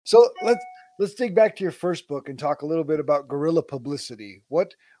So let's dig back to your first book and talk a little bit about guerrilla publicity.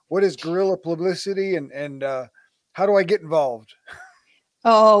 What is guerrilla publicity, and how do I get involved?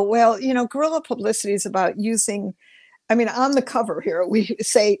 Oh, well, guerrilla publicity is about using, on the cover here, we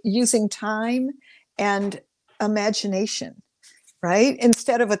say using time and imagination, right?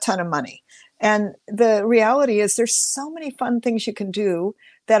 Instead of a ton of money. And the reality is there's so many fun things you can do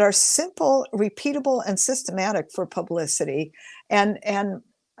that are simple, repeatable, and systematic for publicity. And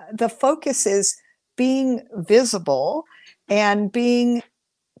the focus is being visible and being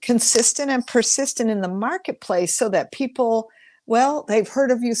consistent and persistent in the marketplace so that people, well, they've heard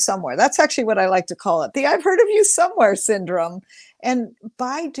of you somewhere. That's actually what I like to call it, the I've heard of you somewhere syndrome. And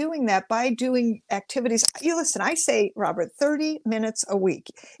by doing that, by doing activities, you listen, I say, Robert, 30 minutes a week.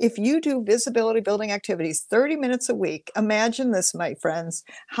 If you do visibility building activities 30 minutes a week, imagine this, my friends,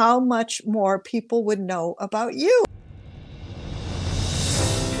 how much more people would know about you.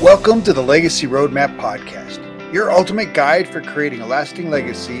 Welcome to the Legacy Roadmap Podcast, your ultimate guide for creating a lasting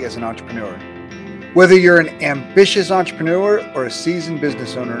legacy as an entrepreneur. Whether you're an ambitious entrepreneur or a seasoned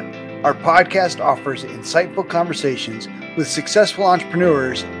business owner, our podcast offers insightful conversations with successful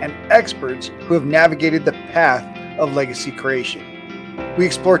entrepreneurs and experts who have navigated the path of legacy creation. We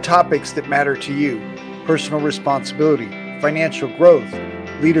explore topics that matter to you: personal responsibility, financial growth,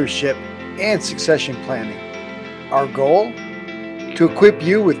 leadership, and succession planning. Our goal? To equip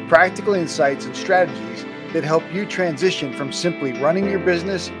you with practical insights and strategies that help you transition from simply running your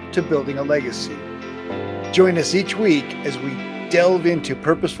business to building a legacy. Join us each week as we delve into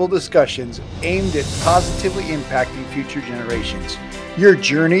purposeful discussions aimed at positively impacting future generations. Your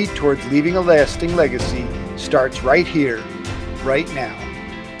journey towards leaving a lasting legacy starts right here, right now.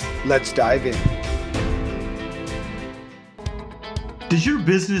 Let's dive in. Does your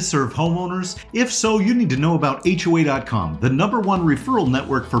business serve homeowners? If so, you need to know about HOA.com, the #1 referral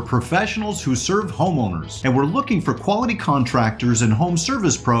network for professionals who serve homeowners. And we're looking for quality contractors and home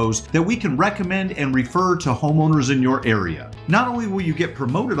service pros that we can recommend and refer to homeowners in your area. Not only will you get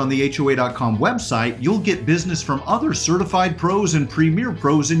promoted on the HOA.com website, you'll get business from other certified pros and premier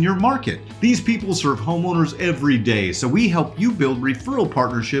pros in your market. These people serve homeowners every day, so we help you build referral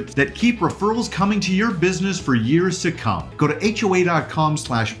partnerships that keep referrals coming to your business for years to come. Go to HOA.com/pro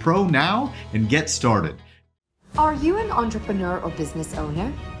now and get started. Are you an entrepreneur or business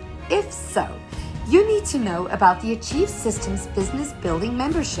owner? If so, you need to know about the Achieve Systems Business Building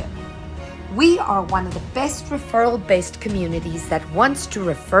Membership. We are one of the best referral-based communities that wants to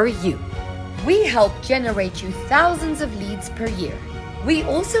refer you. We help generate you thousands of leads per year. We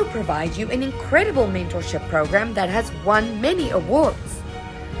also provide you an incredible mentorship program that has won many awards.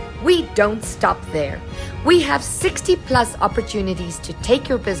 We don't stop there. We have 60 plus opportunities to take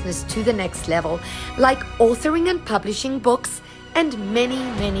your business to the next level, like authoring and publishing books and many,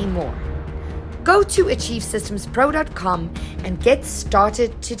 many more. Go to achievesystemspro.com and get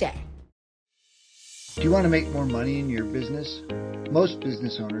started today. Do you want to make more money in your business? Most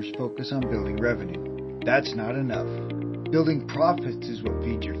business owners focus on building revenue. That's not enough. Building profits is what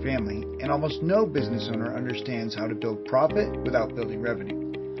feeds your family, and almost no business owner understands how to build profit without building revenue.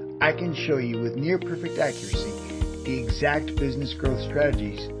 I can show you with near perfect accuracy the exact business growth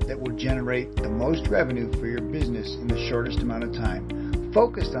strategies that will generate the most revenue for your business in the shortest amount of time,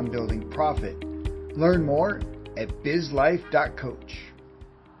 focused on building profit. Learn more at bizlife.coach.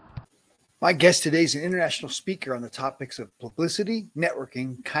 My guest today is an international speaker on the topics of publicity,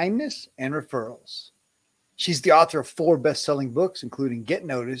 networking, kindness, and referrals. She's the author of 4 best-selling books, including Get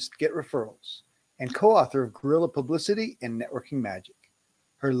Noticed, Get Referrals, and co-author of Guerrilla Publicity and Networking Magic.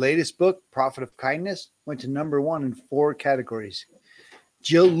 Her latest book, Profit of Kindness, went to #1 in 4 categories.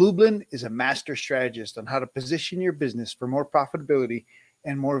 Jill Lublin is a master strategist on how to position your business for more profitability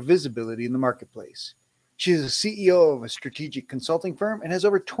and more visibility in the marketplace. She is a CEO of a strategic consulting firm and has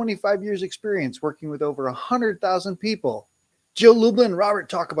over 25 years experience working with over 100,000 people. Jill Lublin and Robert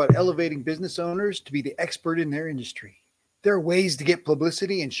talk about elevating business owners to be the expert in their industry. There are ways to get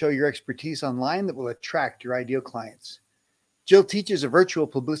publicity and show your expertise online that will attract your ideal clients. Jill teaches a virtual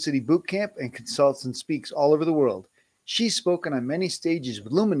publicity bootcamp and consults and speaks all over the world. She's spoken on many stages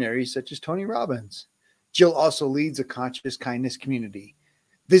with luminaries such as Tony Robbins. Jill also leads a conscious kindness community.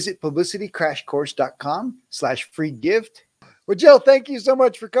 Visit publicitycrashcourse.com/free gift. Well, Jill, thank you so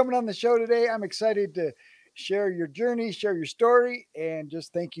much for coming on the show today. I'm excited to share your journey, share your story, and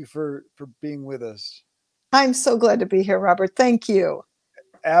just thank you for being with us. I'm so glad to be here, Robert. Thank you.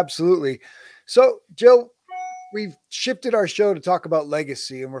 Absolutely. So, Jill, we've shifted our show to talk about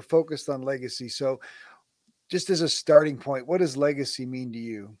legacy, and we're focused on legacy. So just as a starting point, what does legacy mean to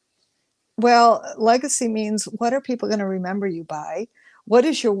you? Well, legacy means, what are people going to remember you by? what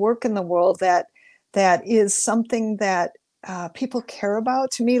is your work in the world that is something that people care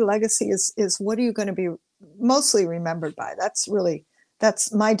about? To me, legacy is what are you going to be mostly remembered by?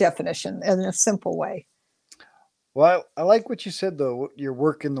 That's my definition in a simple way. Well, I like what you said, though, your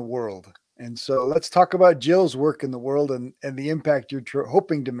work in the world. And so let's talk about Jill's work in the world and the impact you're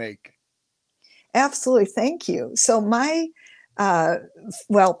hoping to make. Absolutely. Thank you. So my,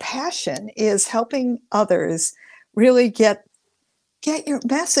 passion is helping others really get your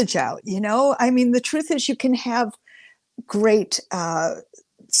message out. I mean, the truth is you can have great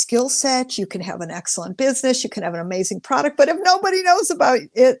skill set, you can have an excellent business, you can have an amazing product, but if nobody knows about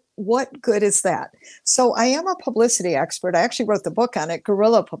it, what good is that? So I am a publicity expert. I actually wrote the book on it,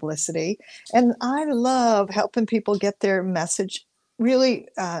 Guerrilla Publicity, and I love helping people get their message really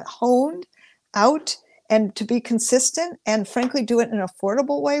honed out and to be consistent and frankly do it in an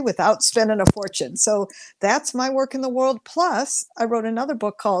affordable way without spending a fortune. So that's my work in the world. Plus, I wrote another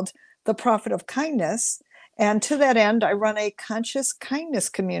book called The Profit of Kindness. And to that end, I run a conscious kindness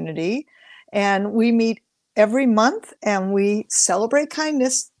community, and we meet every month and we celebrate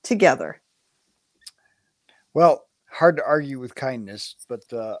kindness together. Well, hard to argue with kindness, but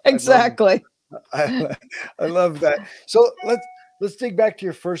exactly. I love that. So let's dig back to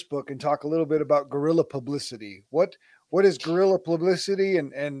your first book and talk a little bit about Guerrilla Publicity. What is Guerrilla Publicity,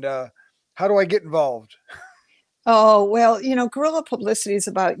 and how do I get involved? Oh, well, Guerrilla Publicity is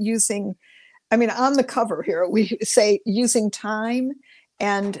about using, on the cover here, we say using time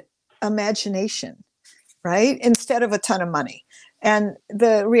and imagination, right? Instead of a ton of money. And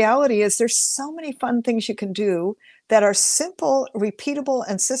the reality is there's so many fun things you can do that are simple, repeatable,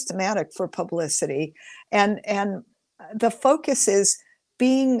 and systematic for publicity. And the focus is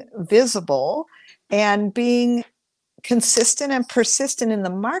being visible and being consistent and persistent in the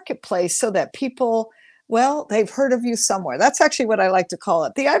marketplace so that people, they've heard of you somewhere. That's actually what I like to call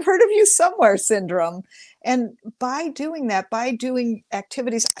it, the I've heard of you somewhere syndrome. And by doing that, by doing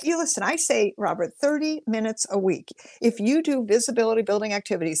activities, listen, I say, Robert, 30 minutes a week. If you do visibility building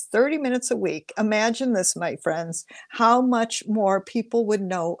activities 30 minutes a week, imagine this, my friends, how much more people would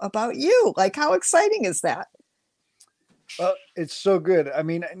know about you. Like, how exciting is that? Well, it's so good. I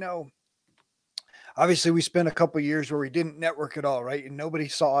mean, I know obviously we spent a couple of years where we didn't network at all, right? And nobody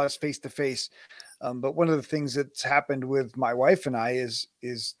saw us face to face. But one of the things that's happened with my wife and I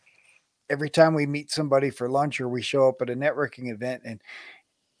is every time we meet somebody for lunch or we show up at a networking event and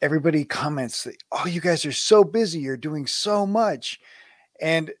everybody comments, "Oh, you guys are so busy. You're doing so much."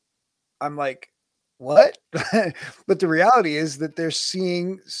 And I'm like, what? But the reality is that they're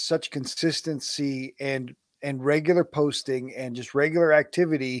seeing such consistency and regular posting and just regular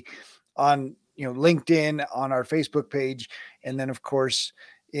activity on, LinkedIn, on our Facebook page. And then of course,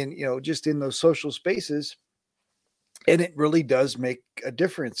 in, just in those social spaces. And it really does make a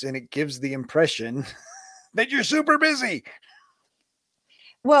difference. And it gives the impression that you're super busy.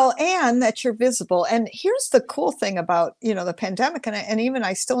 Well, and that you're visible. And here's the cool thing about, the pandemic. And even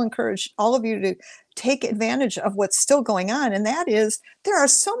I still encourage all of you to take advantage of what's still going on. And that is there are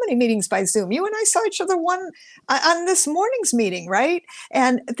so many meetings by Zoom. You and I saw each other on this morning's meeting, right?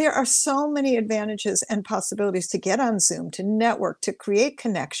 And there are so many advantages and possibilities to get on Zoom, to network, to create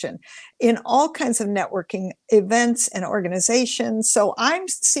connection in all kinds of networking events and organizations. So I'm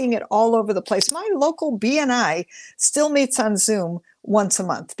seeing it all over the place. My local BNI still meets on Zoom once a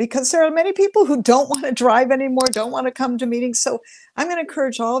month because there are many people who don't want to drive anymore, don't want to come to meetings. So I'm going to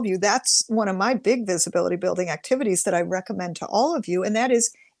encourage all of you. That's one of my big visibility building activities that I recommend to all of you. And that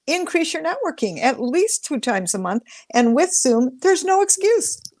is increase your networking at least 2 times a month. And with Zoom, there's no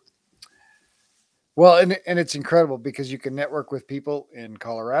excuse. Well, and it's incredible because you can network with people in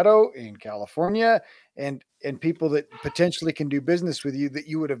Colorado, in California, and people that potentially can do business with you that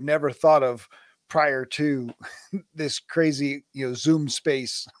you would have never thought of prior to this crazy, Zoom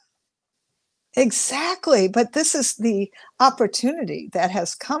space. Exactly. But this is the opportunity that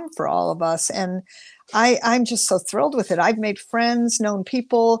has come for all of us. And I'm just so thrilled with it. I've made friends, known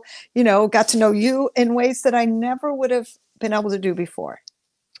people, got to know you in ways that I never would have been able to do before.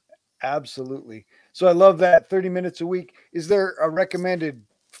 Absolutely. So I love that 30 minutes a week. Is there a recommended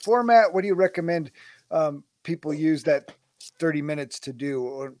format? What do you recommend people use that 30 minutes to do?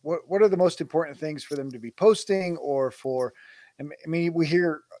 Or what are the most important things for them to be posting or for, I mean, we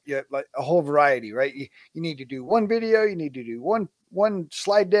hear like a whole variety, right? You need to do one video, you need to do one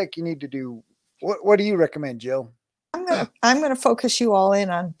slide deck, you need to do, what do you recommend, Jill? I'm going to focus you all in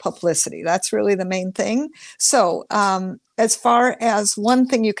on publicity. That's really the main thing. So as far as one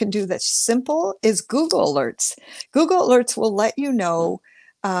thing you can do that's simple is Google Alerts. Google Alerts will let you know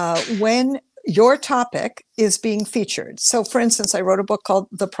when your topic is being featured. So, for instance, I wrote a book called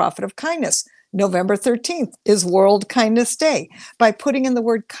The Profit of Kindness. November 13th is World Kindness Day. By putting in the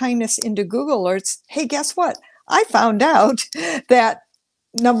word kindness into Google Alerts, hey, guess what? I found out that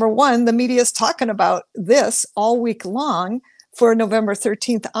number one, the media is talking about this all week long for November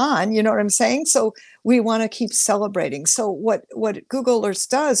 13th on, you know what I'm saying? So we want to keep celebrating. So what Google Alerts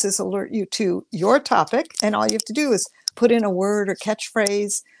does is alert you to your topic, and all you have to do is put in a word or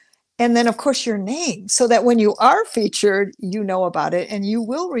catchphrase, and then of course your name, so that when you are featured, you know about it and you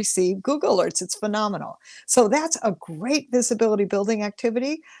will receive Google Alerts. It's phenomenal. So that's a great visibility building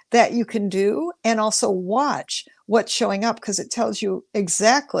activity that you can do, and also watch what's showing up, because it tells you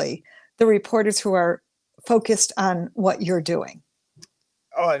exactly the reporters who are focused on what you're doing.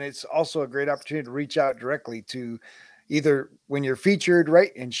 Oh, and it's also a great opportunity to reach out directly to either when you're featured,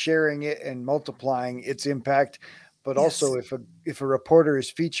 right, and sharing it and multiplying its impact, but Yes. also if a reporter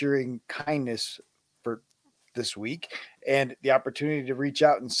is featuring kindness for this week, and the opportunity to reach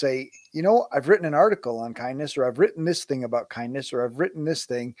out and say, you know, I've written an article on kindness, or I've written this thing about kindness, or I've written this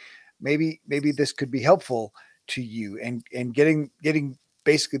thing, maybe this could be helpful to you, and getting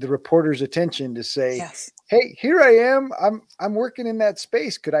basically the reporter's attention to say, Yes. hey, here I am. I'm working in that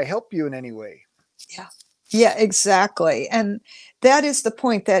space. Could I help you in any way? Yeah. Yeah, exactly. And that is the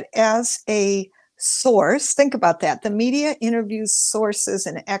point, that as a source, think about that. The media interviews sources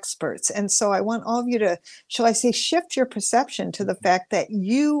and experts. And so I want all of you to, shall I say, shift your perception to the fact that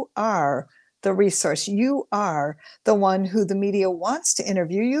you are the resource. You are the one who the media wants to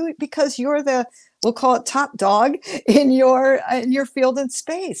interview you, because you're the, we'll call it, top dog in your field and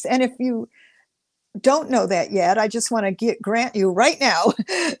space. And if you don't know that yet, I just want to grant you right now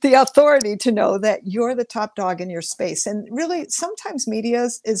the authority to know that you're the top dog in your space. And really, sometimes media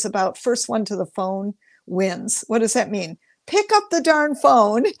is about first one to the phone wins. What does that mean? Pick up the darn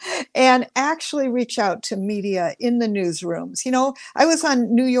phone and actually reach out to media in the newsrooms. You know, I was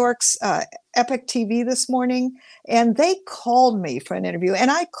on New York's Epic TV this morning, and they called me for an interview, and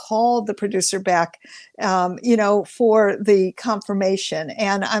I called the producer back, for the confirmation.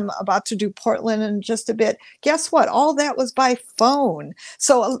 And I'm about to do Portland in just a bit. Guess what? All that was by phone.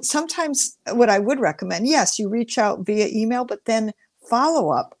 So sometimes what I would recommend, yes, you reach out via email, but then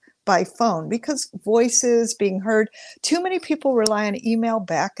follow up by phone, because voices being heard. Too many people rely on email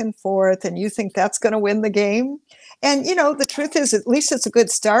back and forth, and you think that's going to win the game. And, you know, the truth is, at least it's a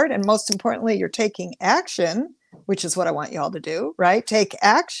good start. And most importantly, you're taking action, which is what I want you all to do, right? Take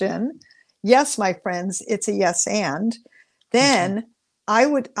action. Yes, my friends, it's a yes. And then I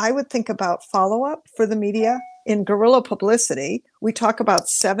would think about follow-up for the media. In Guerrilla Publicity, we talk about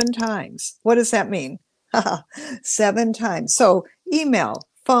 7 times. What does that mean? 7 times. So email,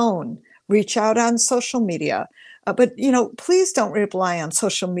 phone, reach out on social media. But, you know, please don't rely on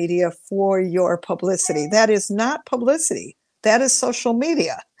social media for your publicity. That is not publicity. That is social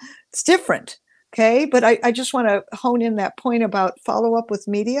media. It's different. Okay. But I just want to hone in that point about follow up with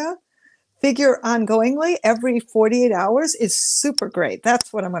media. Figure ongoingly every 48 hours is super great.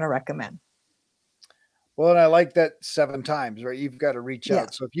 That's what I'm going to recommend. Well, and I like that 7 times, right? You've got to reach Yeah.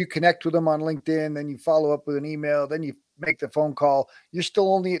 out. So if you connect with them on LinkedIn, then you follow up with an email, then you make the phone call, you're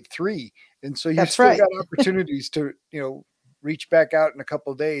still only at 3. And so you've That's still right. got opportunities to, reach back out in a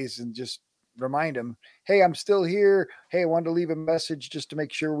couple of days and just remind them, hey, I'm still here. Hey, I wanted to leave a message just to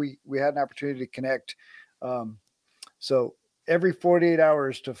make sure we had an opportunity to connect. So every 48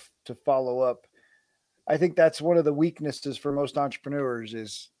 hours to follow up. I think that's one of the weaknesses for most entrepreneurs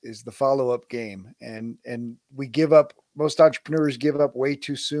is the follow-up game. And most entrepreneurs give up way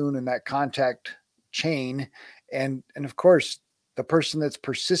too soon in that contact chain. And of course, the person that's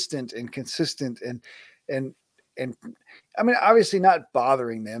persistent and consistent and I mean, obviously not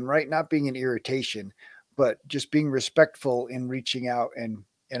bothering them, right? Not being an irritation, but just being respectful in reaching out and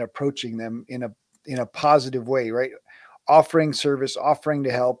approaching them in a positive way, right? Offering service, offering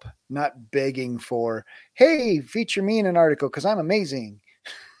to help, not begging for, hey, feature me in an article because I'm amazing.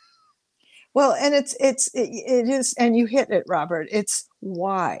 Well, and it is, and you hit it, Robert. It's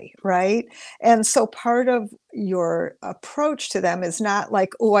why, right? And so part of your approach to them is not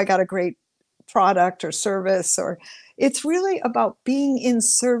like, oh, I got a great product or service, or it's really about being in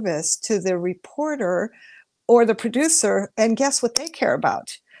service to the reporter or the producer. And guess what they care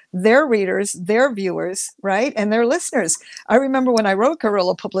about? Their readers, their viewers, right? And their listeners. I remember when I wrote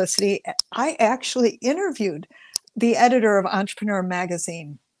Guerrilla Publicity, I actually interviewed the editor of Entrepreneur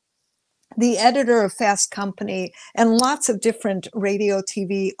Magazine, the editor of Fast Company, and lots of different radio,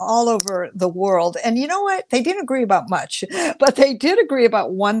 TV all over the world. And you know what? They didn't agree about much, but they did agree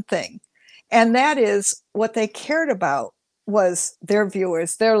about one thing. And that is what they cared about was their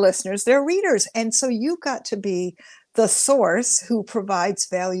viewers, their listeners, their readers. And so you got to be the source who provides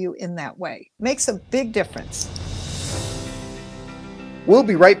value in that way. Makes a big difference. We'll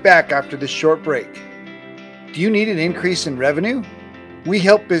be right back after this short break. Do you need an increase in revenue? We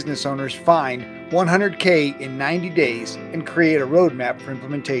help business owners find 100K in 90 days and create a roadmap for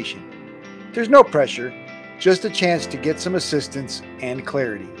implementation. There's no pressure, just a chance to get some assistance and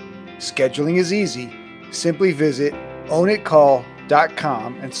clarity. Scheduling is easy. Simply visit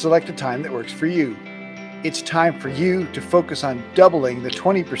ownitcall.com and select a time that works for you. It's time for you to focus on doubling the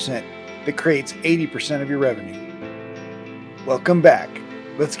 20% that creates 80% of your revenue. Welcome back.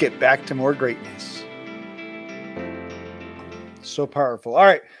 Let's get back to more greatness. So powerful. All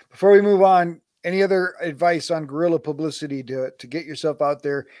right. Before we move on, any other advice on guerrilla publicity to get yourself out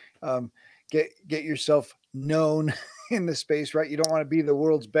there, get yourself known in the space, right? You don't want to be the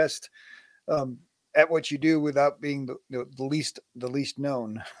world's best at what you do without being the least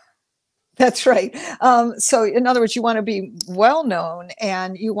known. That's right. So in other words, you want to be well known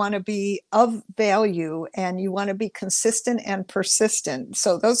and you want to be of value and you want to be consistent and persistent.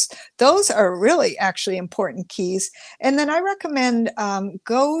 So those are really actually important keys. And then I recommend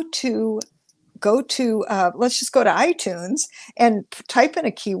go to let's just go to iTunes and type in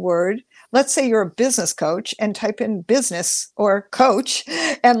a keyword. Let's say you're a business coach and type in business or coach,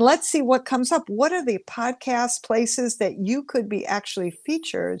 and let's see what comes up. What are the podcast places that you could be actually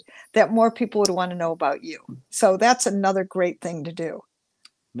featured that more people would want to know about you? So that's another great thing to do.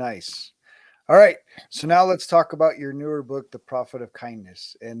 Nice. All right. So now let's talk about your newer book, The Profit of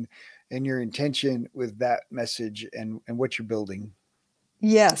Kindness, and your intention with that message and what you're building.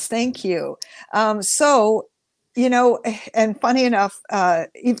 Yes, thank you. And funny enough,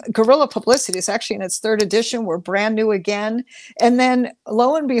 Guerrilla Publicity is actually in its third edition. We're brand new again. And then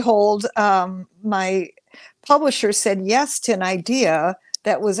lo and behold, my publisher said yes to an idea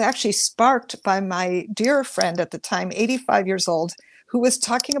that was actually sparked by my dear friend at the time, 85 years old, who was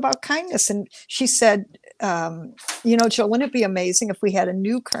talking about kindness. And she said, Jill, wouldn't it be amazing if we had a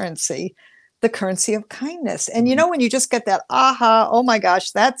new currency, the currency of kindness? And when you just get that aha, oh my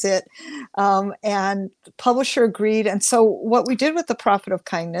gosh, that's it. And the publisher agreed. And so what we did with The Profit of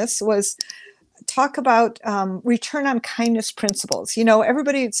Kindness was talk about return on kindness principles.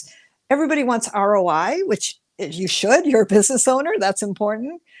 Everybody wants ROI, which you should. You're a business owner. That's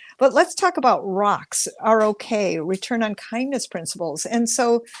important. But let's talk about ROKs, R-O-K, return on kindness principles. And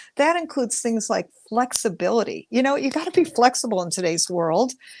so that includes things like flexibility. You got to be flexible in today's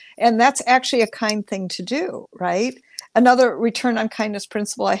world. And that's actually a kind thing to do, right? Another return on kindness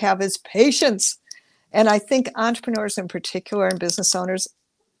principle I have is patience. And I think entrepreneurs in particular and business owners,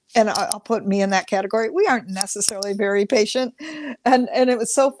 and I'll put me in that category, we aren't necessarily very patient. And it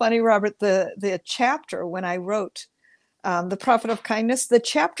was so funny, Robert, the chapter when I wrote The Profit of Kindness, the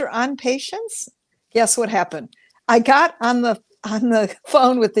chapter on patience, guess what happened? I got on the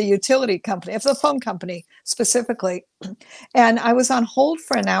phone with the utility company, it's a phone company specifically, and I was on hold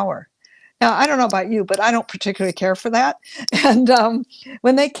for an hour. Now, I don't know about you, but I don't particularly care for that. And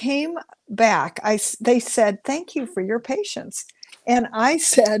when they came back, they said, "Thank you for your patience." And I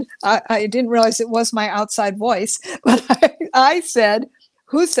said, I didn't realize it was my outside voice, but I said,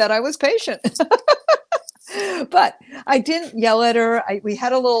 "Who said I was patient?" But I didn't yell at her. We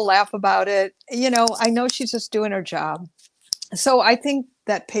had a little laugh about it. I know she's just doing her job. So I think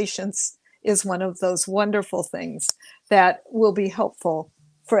that patience is one of those wonderful things that will be helpful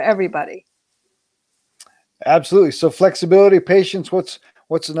for everybody. Absolutely. So flexibility, patience.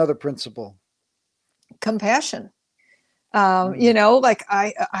 What's another principle? Compassion. Like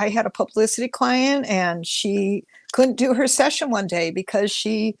I had a publicity client and she couldn't do her session one day because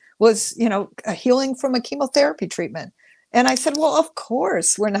she was, healing from a chemotherapy treatment. And I said, well, of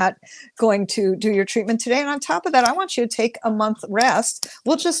course, we're not going to do your treatment today. And on top of that, I want you to take a month rest.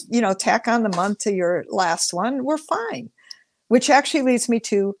 We'll just, tack on the month to your last one. We're fine. Which actually leads me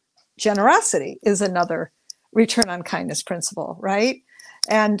to generosity is another return on kindness principle, right?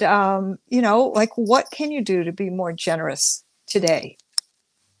 And, like what can you do to be more generous today?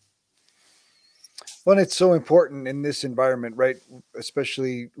 Well, it's so important in this environment, right?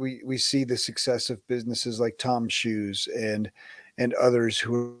 Especially we see the success of businesses like Tom's Shoes and others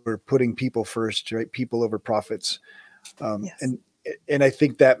who are putting people first, right? People over profits. Yes. And I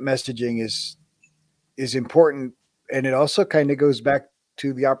think that messaging is important. And it also kind of goes back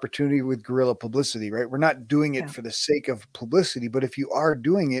to the opportunity with guerrilla publicity, right? We're not doing it for the sake of publicity, but if you are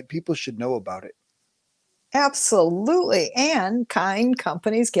doing it, people should know about it. Absolutely. And kind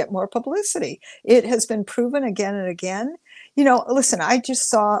companies get more publicity. It has been proven again and again. Listen, I just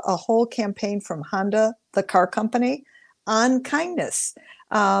saw a whole campaign from Honda, the car company. on kindness.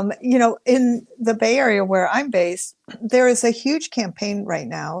 In the Bay Area where I'm based, there is a huge campaign right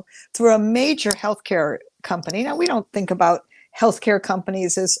now through a major healthcare company. Now, we don't think about healthcare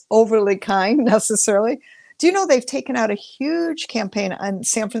companies as overly kind necessarily. Do you know they've taken out a huge campaign on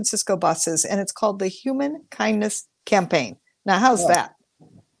San Francisco buses, and it's called the Human Kindness Campaign? Now, how's that?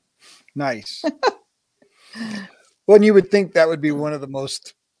 Nice. Well, and you would think that would be one of the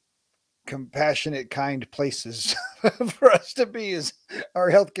most compassionate, kind places for us to be is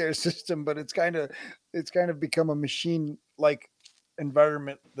our healthcare system, but it's kind of become a machine-like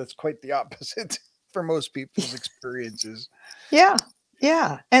environment that's quite the opposite for most people's experiences. Yeah,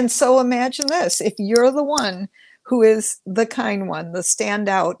 yeah. And so imagine this: if you're the one who is the kind one, the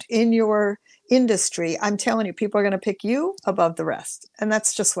standout in your industry, I'm telling you, people are going to pick you above the rest. And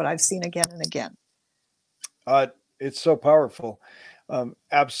that's just what I've seen again and again. It's so powerful.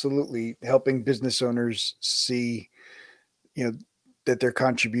 Absolutely helping business owners see, that their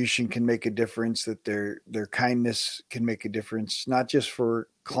contribution can make a difference, that their kindness can make a difference, not just for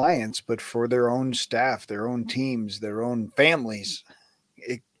clients, but for their own staff, their own teams, their own families.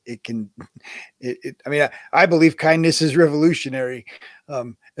 It can, I mean, I believe kindness is revolutionary,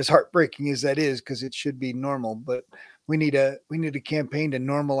 as heartbreaking as that is, because it should be normal, but we need a campaign to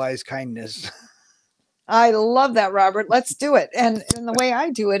normalize kindness. I love that, Robert. Let's do it. And the way I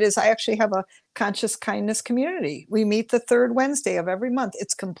do it is I actually have a conscious kindness community. We meet the third Wednesday of every month.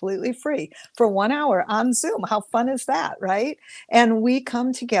 It's completely free for 1 hour on Zoom. How fun is that, right? And we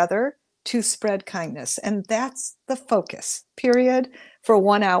come together to spread kindness. And that's the focus, period, for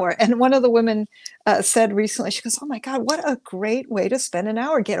 1 hour. And one of the women said recently, she goes, oh my God, what a great way to spend an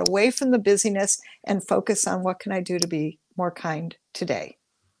hour. Get away from the busyness and focus on what can I do to be more kind today.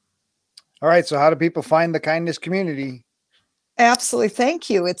 All right. So how do people find the kindness community? Absolutely. Thank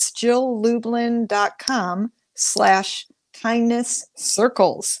you. It's JillLublin.com/kindness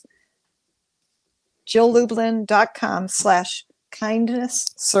circles. JillLublin.com/kindness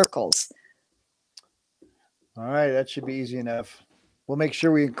circles. All right. That should be easy enough. We'll make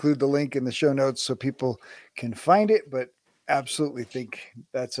sure we include the link in the show notes so people can find it, but absolutely think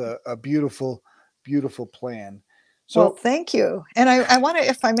that's a beautiful, beautiful plan. So, well, thank you. And I want to,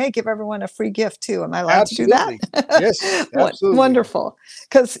 if I may, give everyone a free gift too. Am I allowed to do that? Yes, absolutely. Wonderful.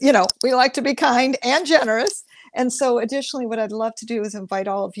 Because, we like to be kind and generous. And so additionally, what I'd love to do is invite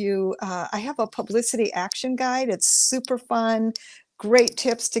all of you. I have a publicity action guide. It's super fun, great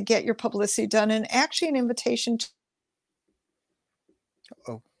tips to get your publicity done, and actually an invitation to.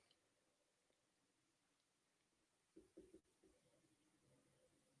 Oh.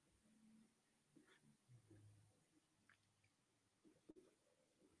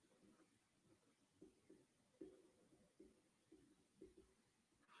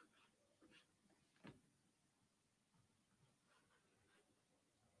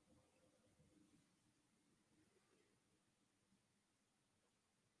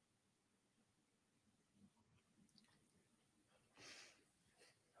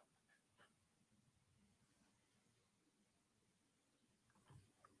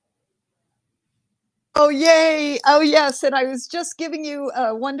 Oh, yay. Oh, yes. And I was just giving you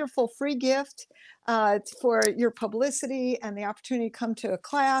a wonderful free gift for your publicity and the opportunity to come to a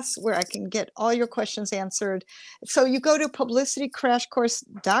class where I can get all your questions answered. So you go to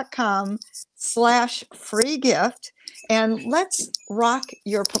publicitycrashcourse.com/free gift, and let's rock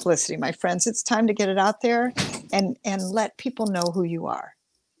your publicity, my friends. It's time to get it out there and let people know who you are.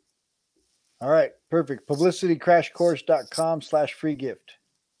 All right. Perfect. Publicitycrashcourse.com/free gift.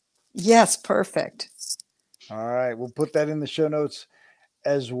 Yes. Perfect. All right. We'll put that in the show notes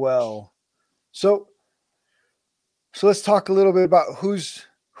as well. So let's talk a little bit about who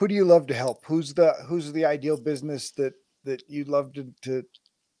do you love to help? Who's the ideal business that you'd love to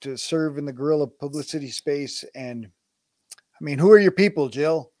serve in the Guerrilla publicity space? And I mean, who are your people,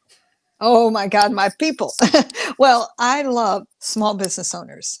 Jill? Oh my God, my people. Well, I love small business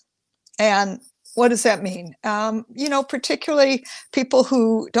owners. And what does that mean? Particularly people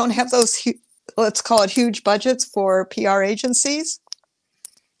who don't have those, let's call it huge budgets for PR agencies.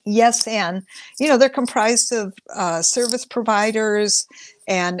 Yes, and they're comprised of service providers,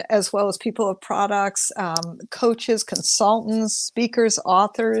 and as well as people of products, coaches, consultants, speakers,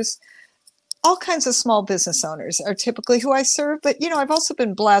 authors. All kinds of small business owners are typically who I serve. But I've also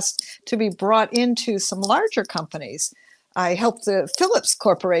been blessed to be brought into some larger companies. I helped the Philips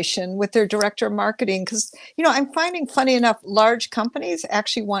Corporation with their director of marketing because, I'm finding, funny enough, large companies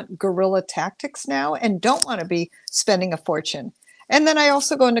actually want guerrilla tactics now and don't want to be spending a fortune. And then I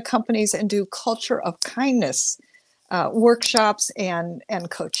also go into companies and do culture of kindness workshops and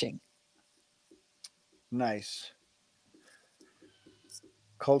coaching. Nice.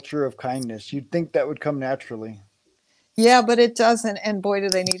 culture of kindness. You'd think that would come naturally. Yeah, but it doesn't. And boy, do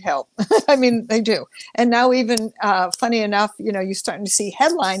they need help. I mean, they do. And now even funny enough, you're starting to see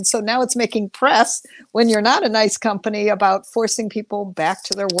headlines. So now it's making press when you're not a nice company about forcing people back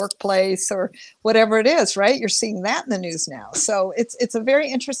to their workplace or whatever it is, right? You're seeing that in the news now. So it's a very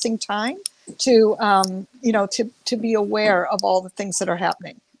interesting time to, to be aware of all the things that are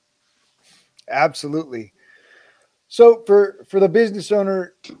happening. Absolutely. So for the business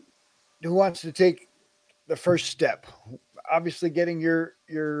owner who wants to take the first step, obviously getting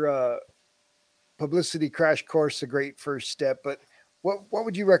your publicity crash course, a great first step, but what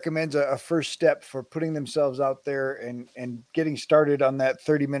would you recommend a first step for putting themselves out there and getting started on that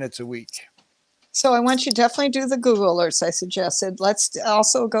 30 minutes a week? So I want you to definitely do the Google alerts I suggested. Let's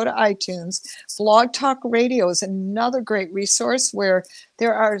also go to iTunes. Blog Talk Radio is another great resource where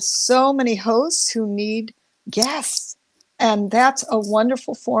there are so many hosts who need guests. And that's a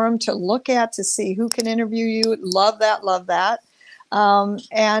wonderful forum to look at to see who can interview you. Love that, love that.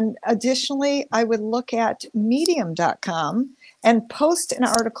 And additionally, I would look at medium.com and post an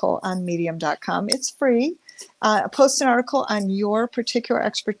article on medium.com. It's free. Post an article on your particular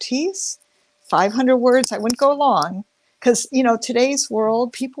expertise. 500 words. I wouldn't go long because, today's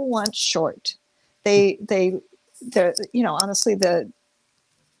world, people want short. Honestly,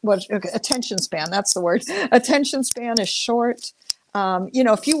 attention span, that's the word. Attention span is short.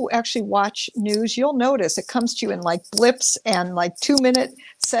 If you actually watch news, you'll notice it comes to you in like blips and like 2-minute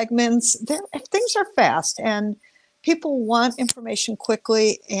segments. Things are fast and people want information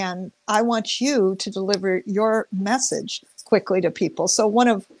quickly. And I want you to deliver your message quickly to people. So one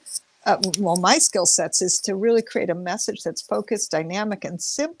of my skill sets is to really create a message that's focused, dynamic, and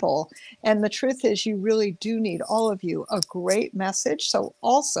simple. And the truth is, you really do need, all of you, a great message. So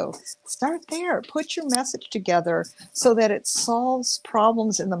also start there. Put your message together so that it solves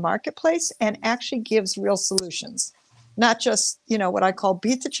problems in the marketplace and actually gives real solutions. Not just, what I call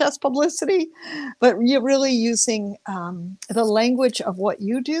beat the chest publicity, but you're really using the language of what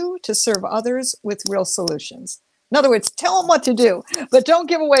you do to serve others with real solutions. In other words, tell them what to do, but don't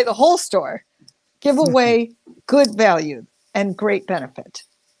give away the whole store. Give away good value and great benefit.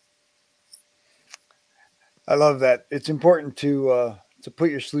 I love that. It's important to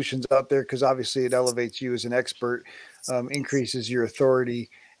put your solutions out there because obviously it elevates you as an expert, increases your authority,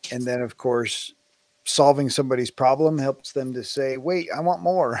 and then of course, solving somebody's problem helps them to say, "Wait, I want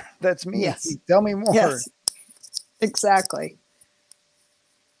more. That's me. Yes. Tell me more." Yes, exactly.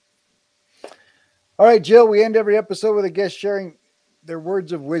 All right, Jill, we end every episode with a guest sharing their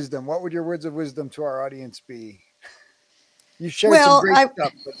words of wisdom. What would your words of wisdom to our audience be? You shared some great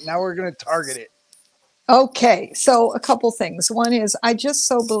stuff, but now we're going to target it. Okay, so a couple things. One is I just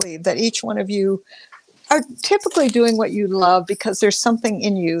so believe that each one of you are typically doing what you love because there's something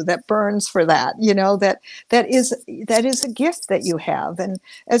in you that burns for that, that is a gift that you have. And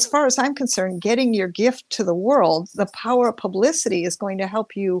as far as I'm concerned, getting your gift to the world, the power of publicity is going to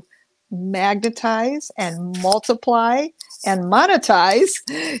help you magnetize and multiply and monetize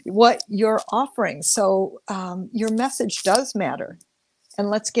what you're offering. So your message does matter. And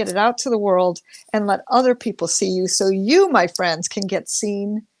let's get it out to the world and let other people see you so you, my friends, can get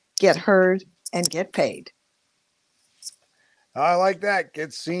seen, get heard, and get paid. I like that.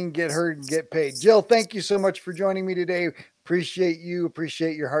 Get seen, get heard, and get paid. Jill, thank you so much for joining me today. Appreciate you.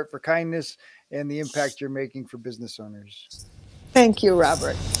 Appreciate your heart for kindness and the impact you're making for business owners. Thank you,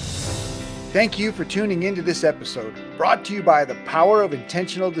 Robert. Thank you for tuning into this episode, brought to you by the power of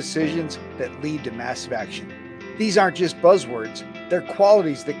intentional decisions that lead to massive action. These aren't just buzzwords. They're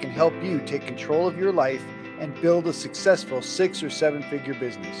qualities that can help you take control of your life and build a successful 6 or 7-figure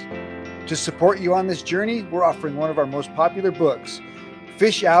business. To support you on this journey, we're offering one of our most popular books,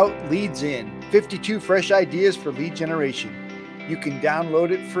 Fish Out, Leads In, 52 Fresh Ideas for Lead Generation. You can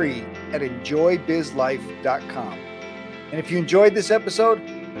download it free at enjoybizlife.com. And if you enjoyed this episode,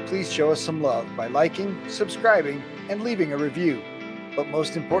 please show us some love by liking, subscribing, and leaving a review. But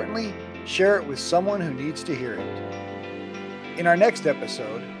most importantly, share it with someone who needs to hear it. In our next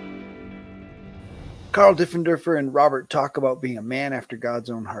episode, Carl Diffenderfer and Robert talk about being a man after God's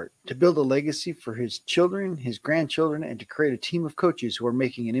own heart, to build a legacy for his children, his grandchildren, and to create a team of coaches who are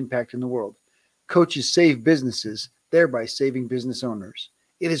making an impact in the world. Coaches save businesses, thereby saving business owners.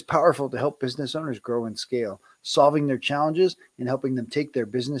 It is powerful to help business owners grow and scale, solving their challenges and helping them take their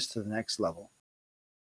business to the next level.